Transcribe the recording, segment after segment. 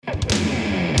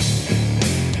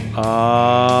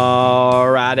All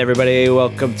right, everybody,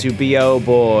 welcome to BO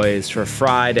Boys for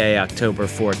Friday, October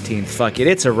 14th. Fuck it,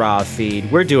 it's a raw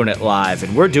feed. We're doing it live,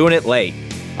 and we're doing it late.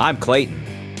 I'm Clayton.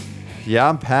 Yeah,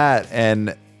 I'm Pat,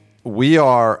 and we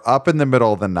are up in the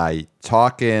middle of the night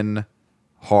talking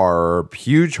horror.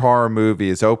 Huge horror movie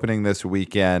is opening this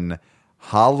weekend.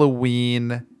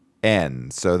 Halloween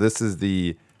Ends. So this is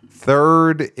the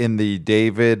third in the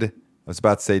David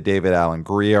Alan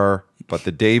Grier, but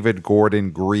the David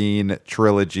Gordon Green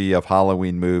trilogy of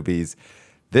Halloween movies.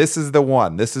 This is the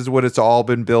one. This is what it's all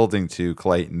been building to,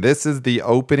 Clayton. This is the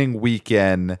opening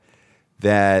weekend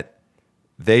that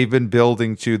they've been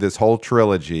building to this whole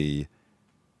trilogy.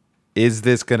 Is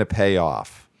this going to pay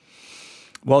off?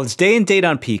 Well, it's day and date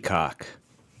on Peacock,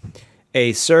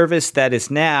 a service that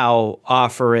is now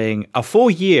offering a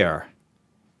full year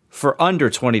for under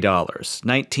 $20,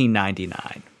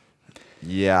 $19.99.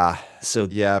 Yeah. So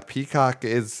yeah, Peacock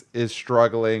is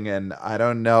struggling, and I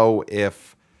don't know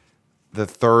if the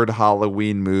third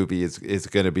Halloween movie is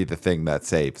going to be the thing that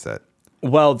saves it.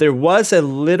 Well, there was a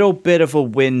little bit of a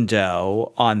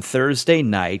window on Thursday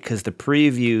night because the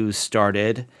previews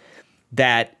started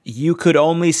that you could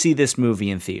only see this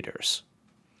movie in theaters.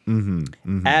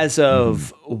 As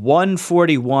of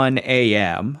 1:41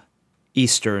 a.m.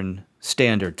 Eastern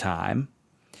Standard Time,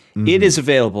 it is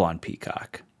available on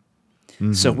Peacock.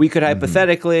 So we could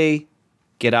hypothetically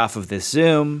get off of this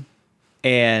Zoom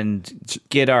and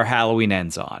get our Halloween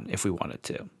Ends on if we wanted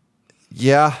to.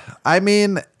 Yeah, I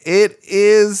mean, it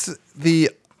is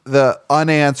the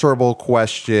unanswerable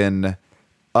question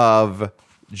of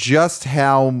just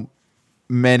how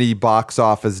many box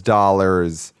office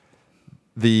dollars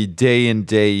the day and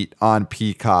date on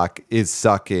Peacock is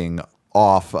sucking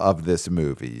off of this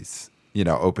movie's,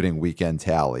 opening weekend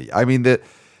tally. I mean, the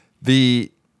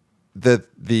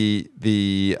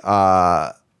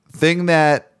thing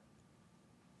that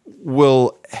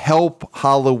will help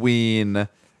Halloween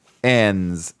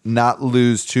Ends not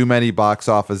lose too many box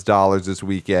office dollars this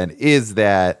weekend is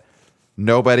that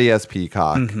nobody has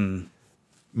Peacock.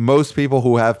 Most people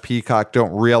who have Peacock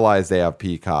don't realize they have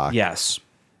Peacock. Yes.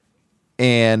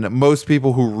 And most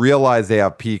people who realize they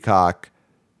have Peacock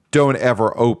don't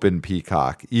ever open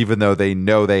Peacock, even though they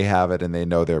know they have it and they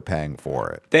know they're paying for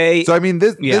it. So, I mean,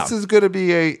 this is going to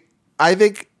be I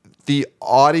think the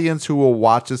audience who will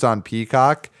watch this on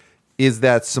Peacock is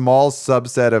that small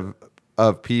subset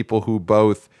of people who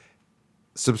both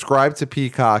subscribe to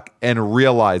Peacock and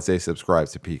realize they subscribe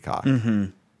to Peacock.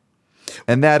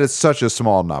 And that is such a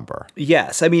small number.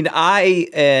 Yes. I mean,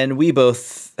 we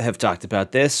both have talked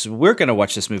about this. We're going to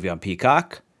watch this movie on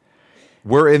Peacock.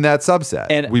 We're in that subset.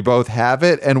 And we both have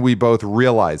it, and we both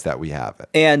realize that we have it.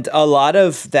 And a lot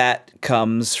of that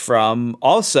comes from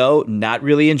also not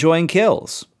really enjoying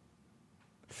kills.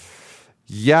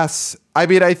 Yes. I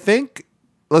mean, I think,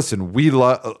 listen, we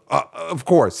love, of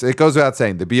course, it goes without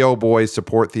saying, the BO Boys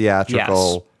support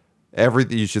theatrical. Yes.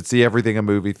 Everything, you should see everything in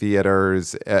movie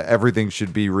theaters. Everything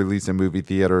should be released in movie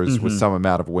theaters with some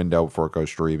amount of window before it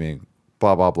goes streaming.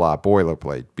 Blah, blah, blah.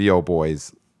 Boilerplate. BO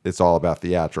Boys. It's all about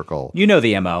theatrical. You know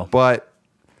the MO. But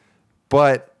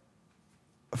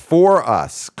for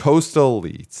us, coastal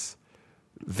elites,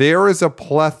 there is a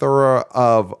plethora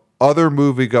of other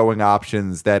movie-going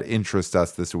options that interest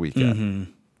us this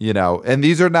weekend. And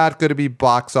these are not going to be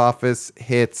box office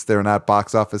hits. They're not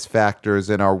box office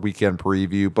factors in our weekend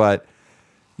preview. But,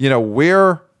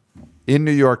 we're in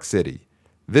New York City.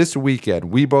 This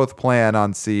weekend, we both plan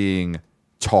on seeing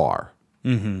Tar,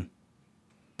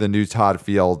 the new Todd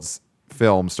Fields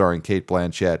film starring Cate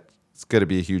Blanchett. It's going to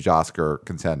be a huge Oscar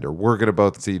contender. We're going to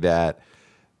both see that.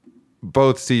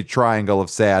 Both see Triangle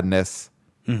of Sadness.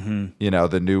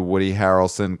 The new Woody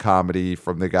Harrelson comedy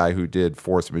from the guy who did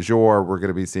Force Majeure. We're going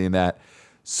to be seeing that.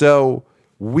 So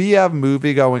we have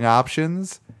movie-going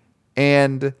options,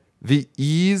 and the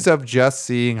ease of just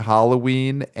seeing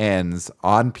Halloween Ends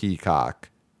on Peacock,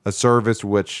 a service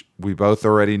which we both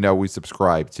already know we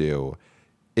subscribe to,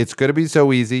 it's going to be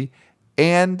so easy,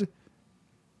 and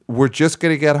we're just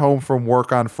going to get home from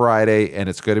work on Friday, and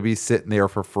it's going to be sitting there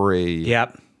for free.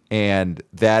 Yep. And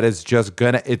that is just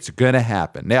it's gonna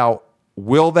happen. Now,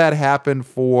 will that happen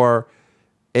for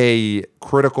a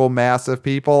critical mass of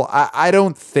people? I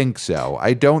don't think so.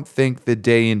 I don't think the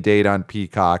day and date on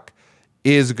Peacock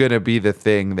is gonna be the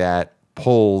thing that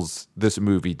pulls this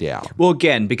movie down. Well,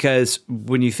 again, because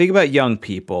when you think about young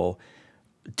people,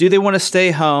 do they want to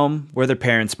stay home where their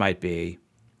parents might be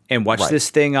and watch this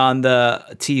thing on the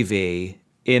TV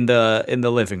in the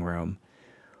living room?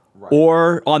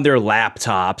 Or on their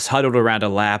laptops, huddled around a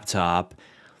laptop?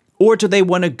 Or do they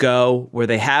want to go where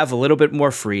they have a little bit more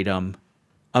freedom,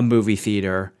 a movie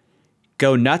theater,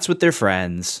 go nuts with their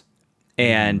friends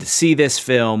and see this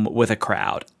film with a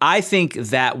crowd. I think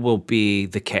that will be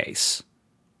the case.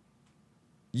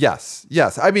 Yes.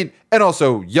 I mean, and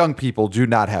also young people do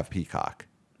not have Peacock.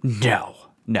 No,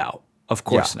 of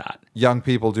course not. Young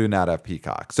people do not have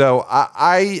Peacock. So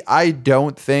I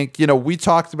don't think, we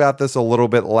talked about this a little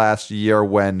bit last year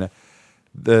when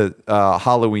the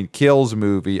Halloween Kills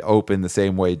movie opened the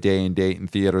same way, day and date in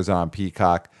theaters on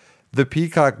Peacock. The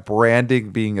Peacock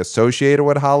branding being associated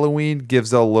with Halloween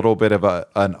gives a little bit of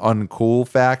an uncool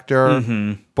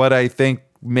factor. But I think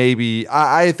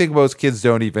I think most kids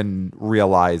don't even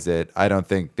realize it. I don't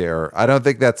think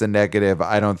that's a negative.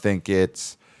 I don't think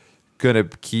it's going to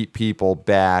keep people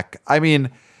back. I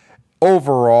mean,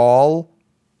 overall,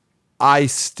 I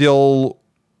still,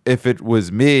 if it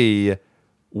was me,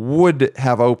 would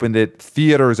have opened it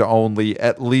theaters only,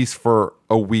 at least for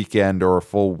a weekend or a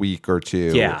full week or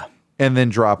two. Yeah. And then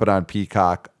drop it on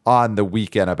Peacock on the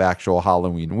weekend of actual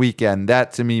Halloween weekend.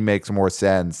 That to me makes more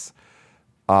sense.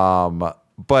 But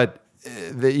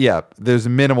there's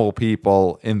minimal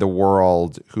people in the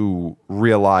world who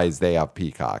realize they have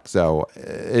Peacock. So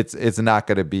it's not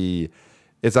going to be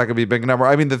a big number.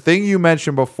 I mean, the thing you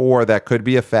mentioned before that could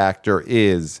be a factor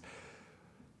is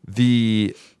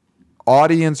the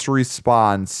audience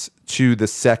response to the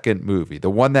second movie,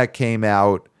 the one that came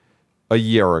out a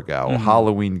year ago,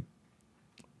 Halloween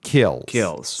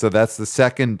Kills. So that's the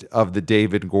second of the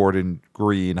David Gordon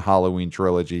Green Halloween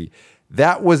trilogy.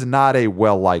 That was not a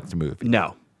well-liked movie.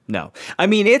 No. I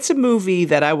mean, it's a movie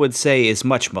that I would say is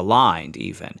much maligned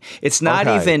even. It's not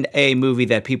even a movie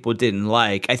that people didn't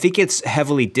like. I think it's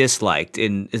heavily disliked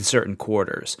in certain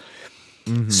quarters.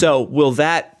 So will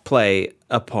that play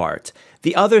a part?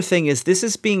 The other thing is this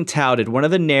is being touted. One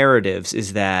of the narratives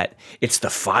is that it's the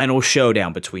final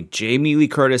showdown between Jamie Lee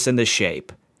Curtis and The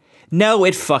Shape. No,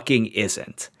 it fucking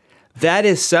isn't. That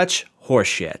is such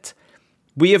horseshit.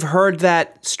 We have heard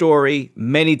that story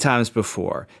many times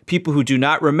before. People who do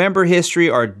not remember history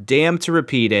are damned to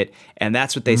repeat it, and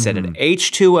that's what they said in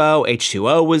H2O.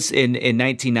 H2O was in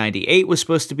 1998 was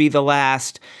supposed to be the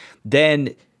last.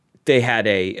 Then they had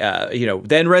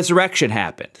then Resurrection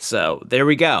happened. So there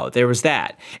we go. There was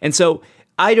that. And so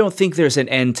I don't think there's an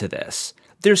end to this.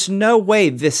 There's no way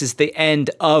this is the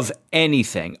end of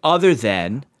anything other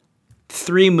than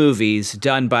 3 movies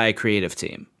done by a creative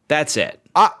team. That's it.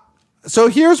 So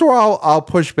here's where I'll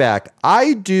push back.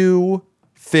 I do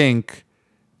think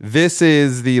this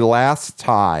is the last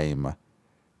time,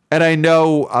 and I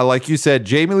know, like you said,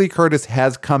 Jamie Lee Curtis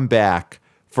has come back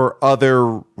for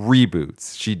other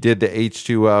reboots. She did the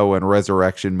H2O and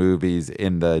Resurrection movies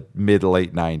in the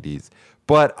mid-late 90s.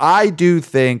 But I do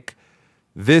think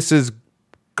this is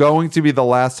going to be the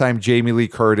last time Jamie Lee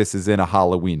Curtis is in a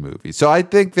Halloween movie. So I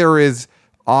think there is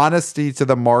honesty to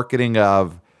the marketing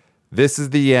of this is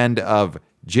the end of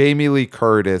Jamie Lee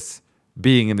Curtis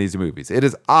being in these movies. It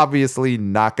is obviously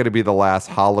not going to be the last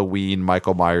Halloween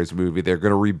Michael Myers movie. They're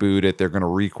going to reboot it. They're going to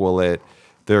requel it.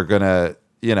 They're going to,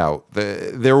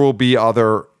 there will be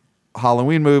other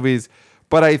Halloween movies.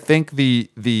 But I think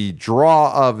the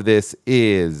draw of this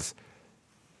is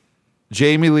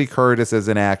Jamie Lee Curtis as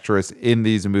an actress in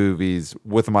these movies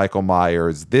with Michael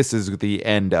Myers. This is the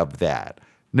end of that.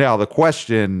 Now, the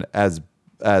question as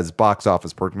box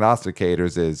office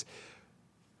prognosticators is,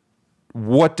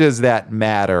 what does that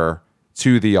matter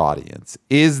to the audience?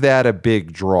 Is that a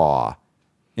big draw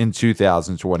in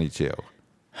 2022?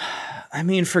 I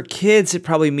mean, for kids, it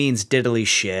probably means diddly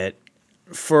shit.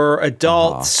 For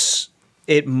adults,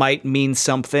 it might mean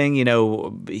something,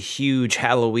 huge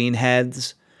Halloween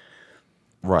heads.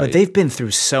 Right. But they've been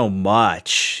through so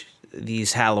much,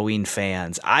 these Halloween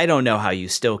fans. I don't know how you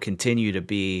still continue to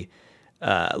be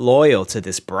loyal to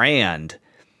this brand.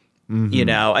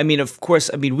 I mean, of course,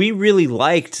 we really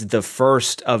liked the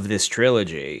first of this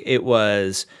trilogy. It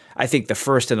was, I think, the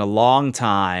first in a long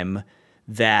time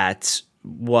that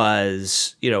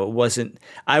was,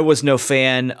 I was no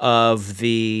fan of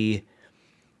the,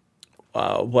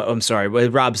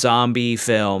 Rob Zombie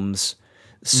films.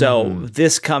 So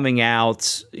this coming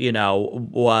out,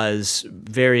 was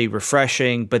very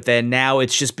refreshing, but then now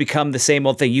it's just become the same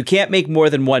old thing. You can't make more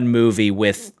than one movie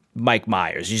with Mike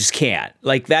Myers. You just can't.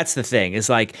 Like, that's the thing. It's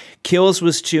like Kills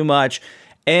was too much.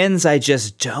 Ends, I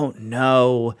just don't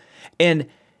know. And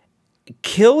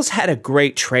Kills had a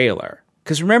great trailer.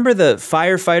 Because remember the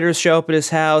firefighters show up at his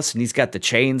house and he's got the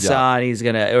chainsaw and he's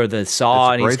or the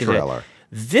saw. It's a great trailer.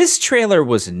 This trailer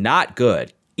was not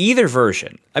good. Either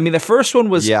version. I mean, the first one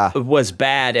was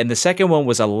bad, and the second one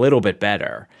was a little bit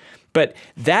better. But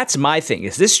that's my thing,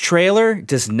 is this trailer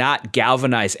does not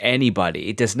galvanize anybody.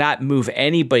 It does not move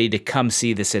anybody to come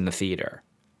see this in the theater.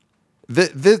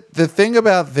 The thing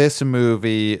about this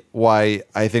movie, why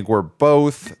I think we're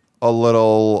both a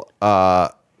little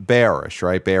bearish,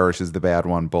 right? Bearish is the bad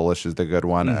one, bullish is the good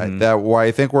one. Why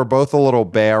I think we're both a little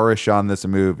bearish on this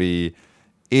movie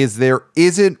is there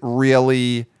isn't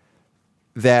really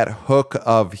that hook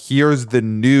of here's the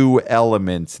new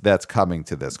element that's coming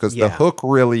to this. Because the hook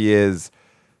really is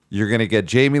you're going to get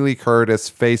Jamie Lee Curtis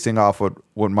facing off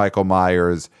with Michael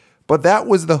Myers. But that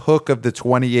was the hook of the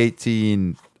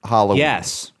 2018 Halloween.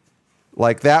 Yes.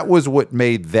 Like, that was what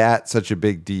made that such a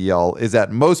big deal, is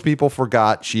that most people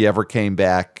forgot she ever came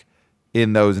back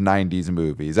in those 90s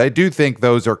movies. I do think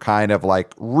those are kind of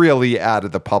like really out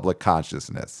of the public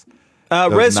consciousness.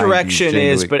 Resurrection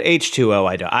is, but H2O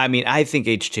I don't. I mean, I think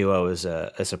H2O is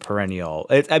a perennial.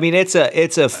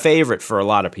 It's a favorite for a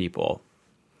lot of people.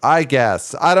 I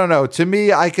guess. I don't know. To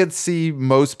me, I could see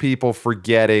most people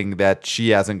forgetting that she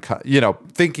hasn't,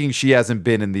 thinking she hasn't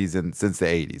been in these since the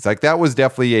 80s. Like, that was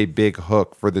definitely a big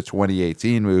hook for the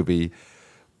 2018 movie.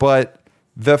 But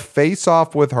the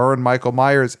face-off with her and Michael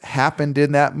Myers happened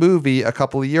in that movie a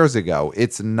couple of years ago.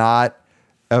 It's not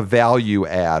a value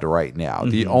add right now.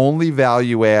 The only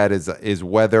value add is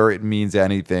whether it means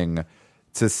anything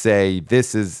to say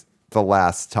this is the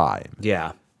last time.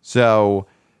 Yeah. So,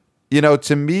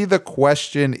 to me, the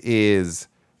question is,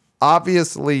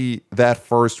 obviously that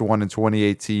first one in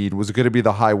 2018 was going to be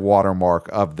the high watermark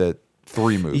of the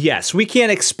three movies. Yes, we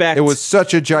can't expect. It was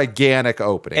such a gigantic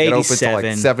opening. 87. It opened to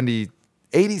like 70,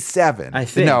 87. I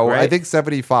think, no, right? I think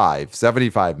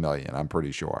 75 million, I'm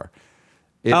pretty sure.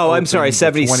 I'm sorry,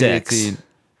 76.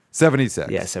 76.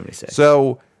 Yeah, 76.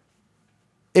 So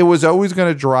it was always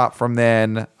going to drop from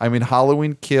then. I mean,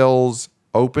 Halloween Kills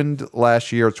opened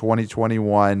last year,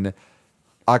 2021.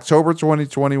 October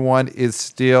 2021 is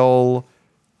still,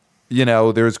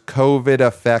 there's COVID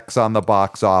effects on the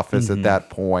box office at that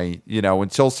point.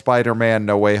 Until Spider-Man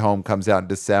No Way Home comes out in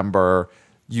December,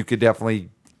 you could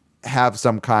definitely have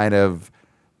some kind of,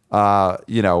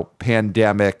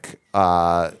 pandemic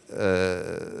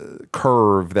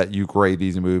curve that you grade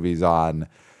these movies on.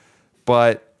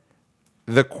 But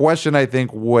the question, I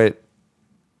think, what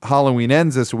Halloween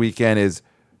Ends this weekend is,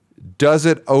 does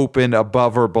it open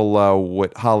above or below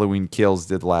what Halloween Kills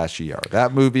did last year?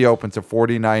 That movie opened to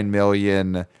 49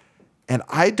 million. And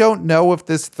I don't know if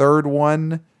this third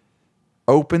one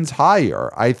opens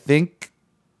higher. I think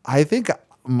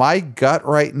my gut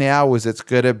right now is it's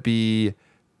going to be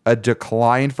a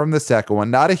decline from the second one.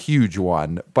 Not a huge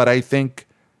one, but I think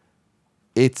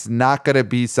it's not going to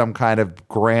be some kind of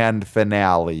grand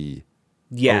finale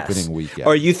opening weekend.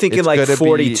 Are you thinking like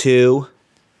 42?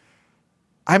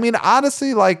 I mean,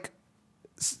 honestly, like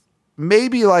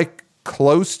maybe like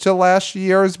close to last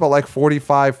year's, but like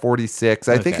 45, 46.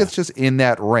 I think it's just in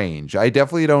that range. I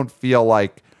definitely don't feel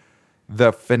like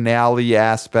the finale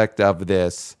aspect of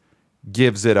this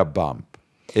gives it a bump.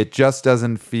 It just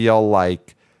doesn't feel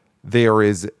like there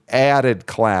is added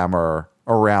clamor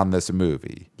around this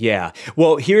movie. Yeah.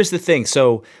 Well, here's the thing.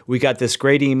 So we got this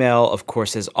great email, of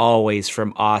course, as always,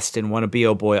 from Austin, wannabe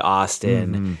oh boy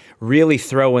Austin, really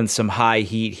throwing some high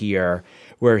heat here,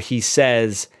 where he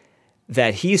says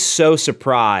that he's so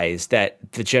surprised that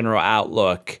the general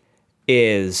outlook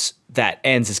is that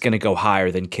Ends is going to go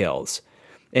higher than Kills.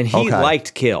 And he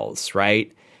liked Kills,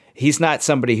 right? He's not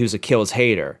somebody who's a Kills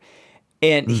hater.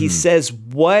 And he says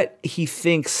what he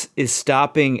thinks is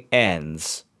stopping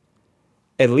Ends,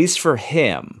 at least for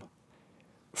him,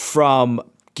 from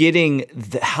getting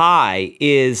the high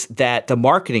is that the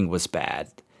marketing was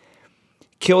bad.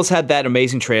 Kills had that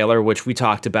amazing trailer, which we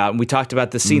talked about, and we talked about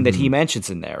the scene that he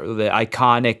mentions in there, the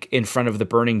iconic in front of the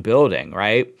burning building,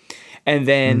 right? And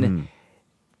then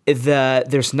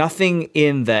there's nothing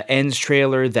in the Ends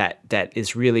trailer that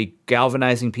is really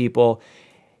galvanizing people.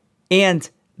 And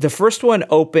the first one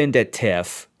opened at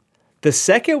TIFF. The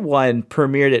second one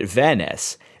premiered at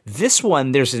Venice. This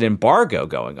one, there's an embargo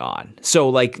going on. So,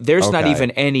 like, there's not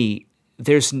even any,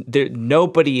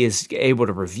 nobody is able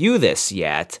to review this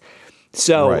yet.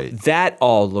 So that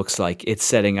all looks like it's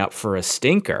setting up for a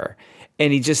stinker.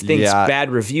 And he just thinks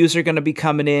bad reviews are going to be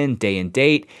coming in day and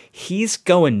date. He's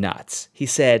going nuts. He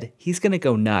said he's going to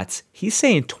go nuts. He's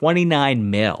saying 29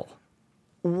 mil.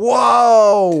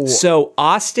 Whoa! So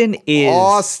Austin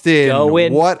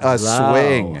going what a low.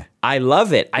 Swing. I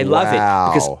love it. I love it.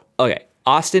 Because,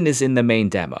 Austin is in the main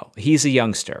demo. He's a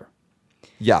youngster.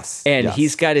 Yes. And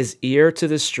he's got his ear to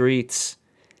the streets.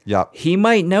 Yep. He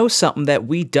might know something that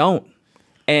we don't.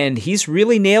 And he's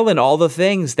really nailing all the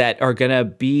things that are going to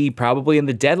be probably in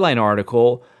the Deadline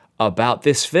article about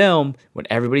this film when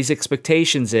everybody's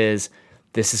expectations is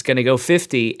this is going to go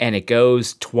 50 and it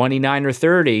goes 29 or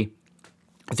 30,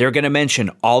 they're going to mention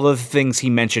all of the things he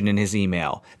mentioned in his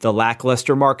email, the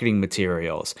lackluster marketing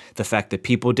materials, the fact that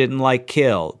people didn't like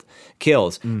kills,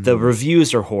 the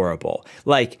reviews are horrible.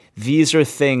 Like, these are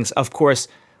things, of course,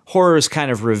 horror is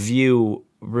kind of review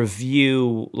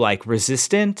like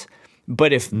resistant,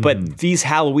 but these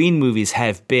Halloween movies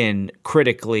have been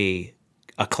critically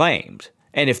acclaimed.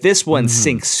 And if this one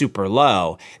sinks super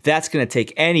low, that's going to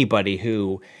take anybody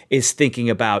who is thinking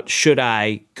about, should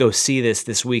I go see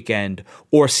this weekend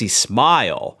or see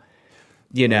Smile,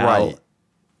 Right.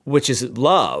 which is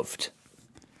loved.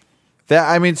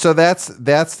 So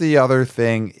that's the other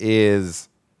thing is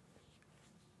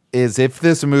if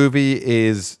this movie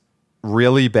is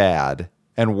really bad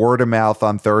and word of mouth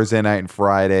on Thursday night and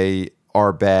Friday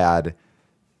are bad,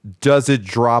 does it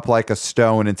drop like a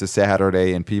stone into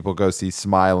Saturday and people go see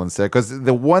Smile instead? Because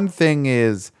the one thing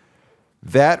is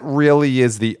that really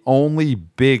is the only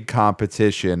big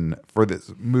competition for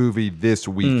this movie this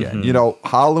weekend.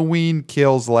 Halloween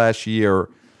Kills last year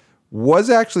was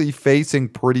actually facing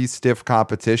pretty stiff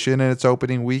competition in its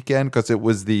opening weekend because it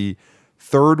was the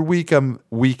third weekend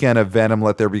of Venom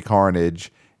Let There Be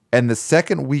Carnage and the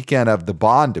second weekend of the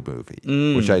Bond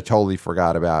movie, which I totally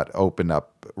forgot about, opened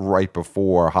up right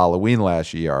before Halloween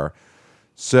last year.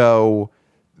 So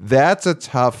that's a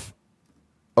tough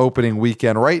opening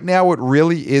weekend. Right now, it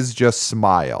really is just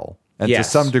Smile and to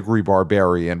some degree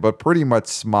Barbarian, but pretty much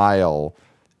Smile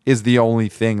is the only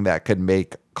thing that could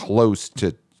make close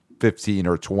to 15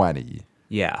 or 20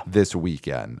 this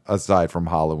weekend, aside from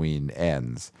Halloween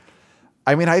Ends.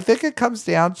 I mean, I think it comes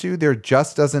down to there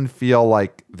just doesn't feel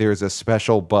like there's a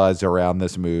special buzz around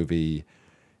this movie.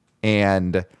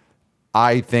 And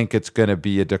I think it's going to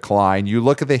be a decline. You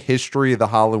look at the history of the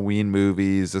Halloween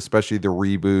movies, especially the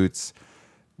reboots.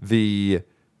 The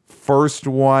first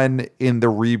one in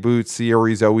the reboot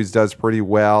series always does pretty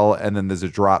well. And then there's a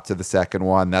drop to the second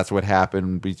one. That's what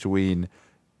happened between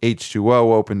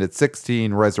H2O opened at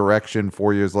 16, Resurrection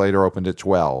 4 years later opened at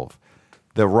 12.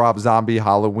 The Rob Zombie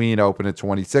Halloween opened at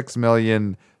 26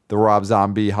 million. The Rob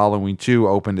Zombie Halloween 2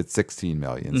 opened at 16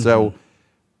 million. So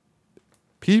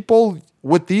people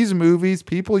with these movies,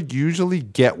 people usually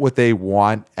get what they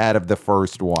want out of the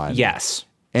first one. Yes.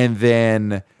 And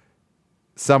then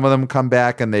some of them come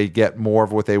back and they get more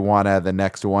of what they want out of the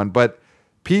next one. But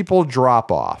people drop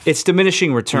off. It's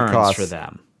diminishing returns for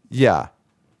them. Yeah.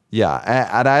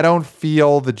 Yeah. And I don't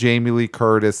feel the Jamie Lee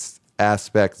Curtis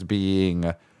aspects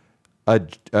being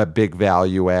a big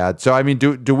value add. So I mean,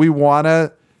 do we want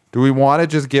to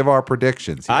just give our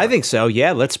predictions here? I think so.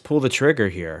 Yeah, let's pull the trigger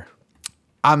here.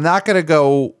 I'm not going to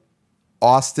go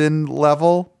Austin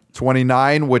level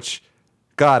 29, which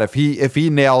God, if he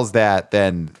nails that,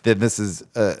 then this is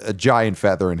a giant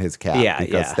feather in his cap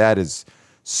because that is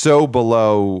so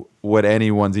below what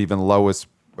anyone's even lowest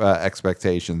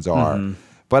expectations are.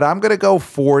 But I'm going to go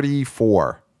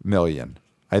 44 million.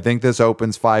 I think this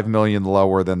opens 5 million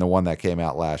lower than the one that came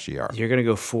out last year. You're going to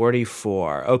go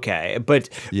 44. Okay. But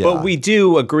we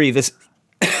do agree this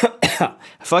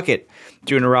fuck it.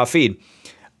 Doing a raw feed.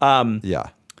 I mean,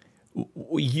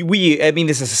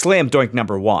 this is a slam dunk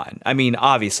number one. I mean,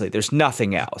 obviously, there's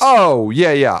nothing else. Oh,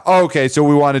 yeah. Okay, so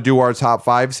we want to do our top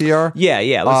fives here? Yeah.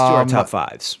 Let's do our top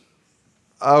fives.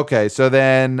 Okay, so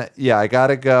then, I got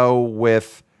to go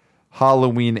with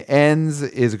Halloween Ends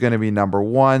is going to be number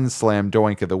one, slam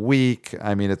doink of the week.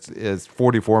 I mean, it's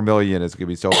 44 million is going to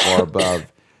be so far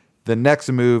above the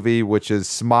next movie, which is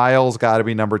Smile's got to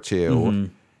be number two.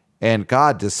 And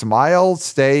God, does Smile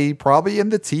stay probably in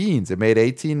the teens? It made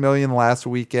 18 million last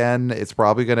weekend. It's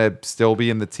probably going to still be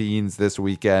in the teens this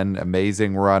weekend.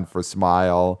 Amazing run for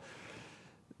Smile.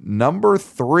 Number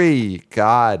three,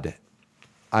 God,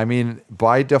 I mean,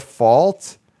 by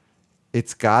default,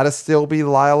 it's got to still be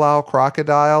Lyle Lyle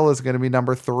Crocodile is going to be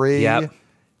number three. Yep.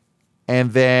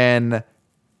 And then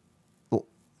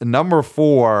number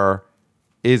four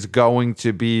is going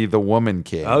to be The Woman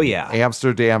King. Oh, yeah.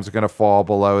 Amsterdam's going to fall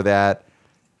below that.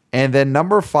 And then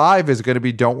number five is going to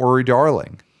be Don't Worry,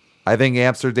 Darling. I think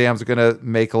Amsterdam's going to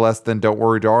make less than Don't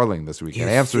Worry, Darling this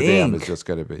weekend. Amsterdam is just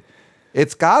going to be.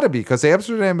 It's got to be because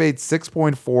Amsterdam made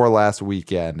 6.4 last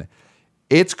weekend.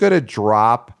 It's going to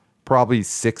drop probably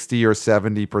 60 or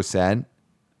 70%.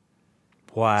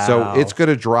 Wow. So it's going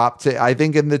to drop to, I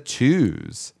think, in the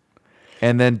twos.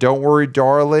 And then Don't Worry,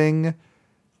 Darling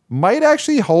might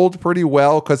actually hold pretty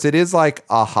well because it is like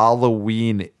a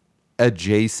Halloween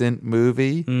adjacent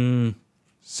movie.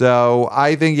 So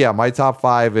I think, my top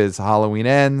five is Halloween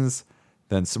Ends,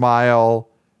 then Smile,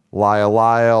 Lyle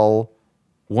Lyle,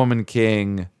 Woman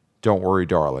King, Don't Worry,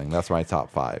 Darling. That's my top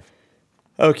 5.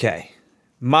 Okay.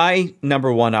 My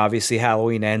number 1, obviously,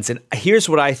 Halloween Ends. And here's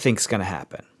what I think's going to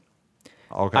happen.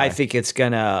 Okay. I think it's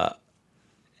gonna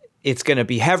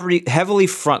be heavily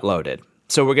front loaded.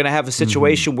 So we're gonna have a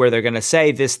situation where they're gonna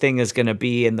say this thing is gonna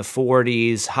be in the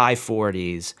 40s, high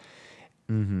 40s,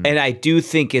 and I do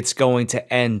think it's going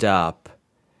to end up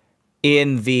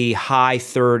in the high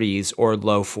 30s or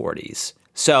low 40s.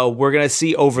 So we're gonna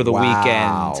see over the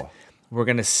weekend, we're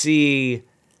gonna see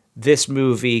this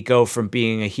movie go from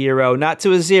being a hero, not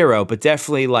to a zero, but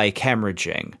definitely like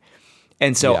hemorrhaging.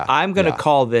 And so I'm going to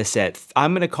call this at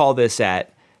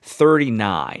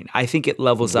 39. I think it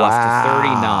levels off to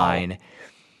 39.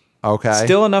 Okay.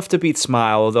 Still enough to beat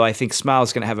Smile, although I think Smile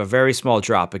is going to have a very small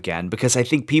drop again because I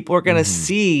think people are going to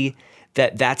see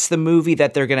that that's the movie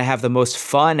that they're going to have the most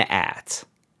fun at.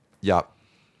 Yep.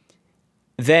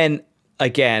 Then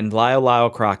again, Lyle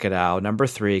Lyle Crocodile, number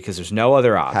 3, because there's no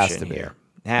other option here.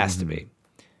 It has to be.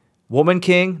 Woman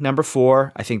King, number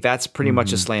 4. I think that's pretty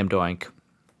much a slam dunk.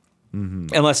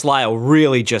 Unless Lyle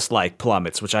really just like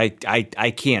plummets, which I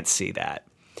can't see that.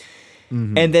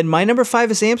 And then my number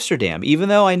 5 is Amsterdam. Even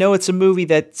though I know it's a movie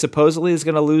that supposedly is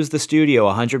going to lose the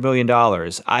studio $100 million,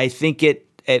 I think it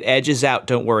edges out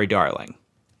Don't Worry, Darling.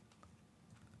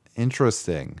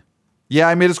 Interesting. Yeah,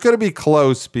 I mean, it's going to be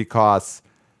close because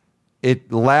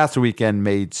it last weekend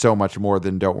made so much more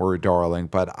than Don't Worry, Darling,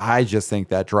 but I just think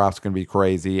that drop's going to be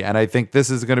crazy. And I think this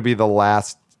is going to be the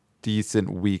last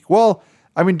decent week. Well,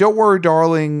 I mean, Don't Worry,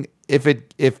 Darling,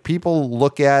 if people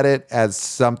look at it as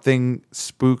something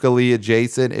spookily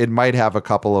adjacent, it might have a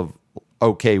couple of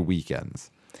okay weekends.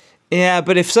 Yeah,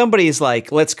 but if somebody's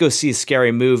like, let's go see a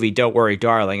scary movie, Don't Worry,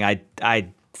 Darling,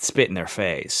 I'd spit in their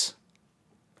face.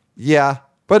 Yeah,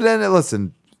 but then,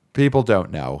 listen, people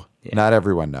don't know. Yeah. Not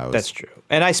everyone knows. That's true.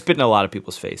 And I spit in a lot of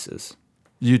people's faces.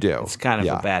 You do. It's kind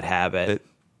of a bad habit.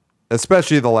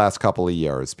 Especially the last couple of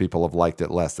years, people have liked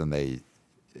it less than they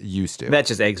used to. That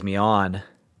just eggs me on.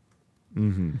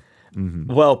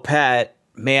 Well, Pat,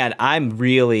 man, I'm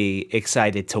really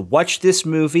excited to watch this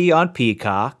movie on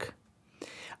Peacock.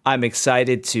 I'm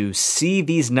excited to see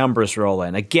these numbers roll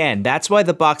in. Again, that's why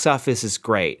the box office is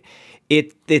great.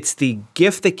 It's the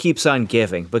gift that keeps on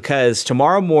giving, because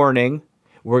tomorrow morning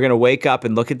we're going to wake up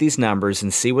and look at these numbers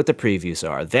and see what the previews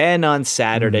are. Then on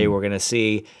Saturday, we're going to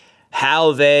see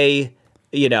how they,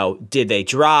 did they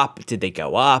drop? Did they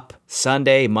go up?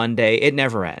 Sunday, Monday, it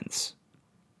never ends.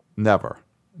 Never.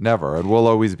 And we'll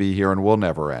always be here and we'll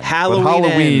never end. Halloween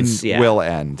ends. Will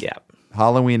end. Yeah.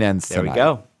 Halloween ends tonight. There we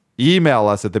go. Email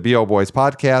us at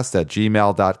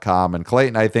theboboyspodcast@gmail.com. And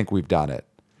Clayton, I think we've done it.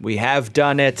 We have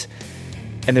done it.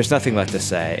 And there's nothing left to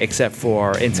say except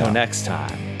for until next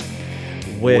time.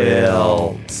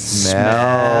 We'll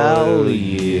smell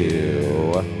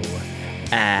you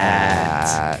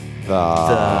at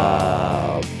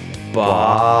the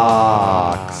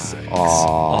box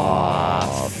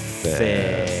office.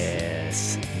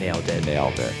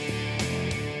 Nailed it.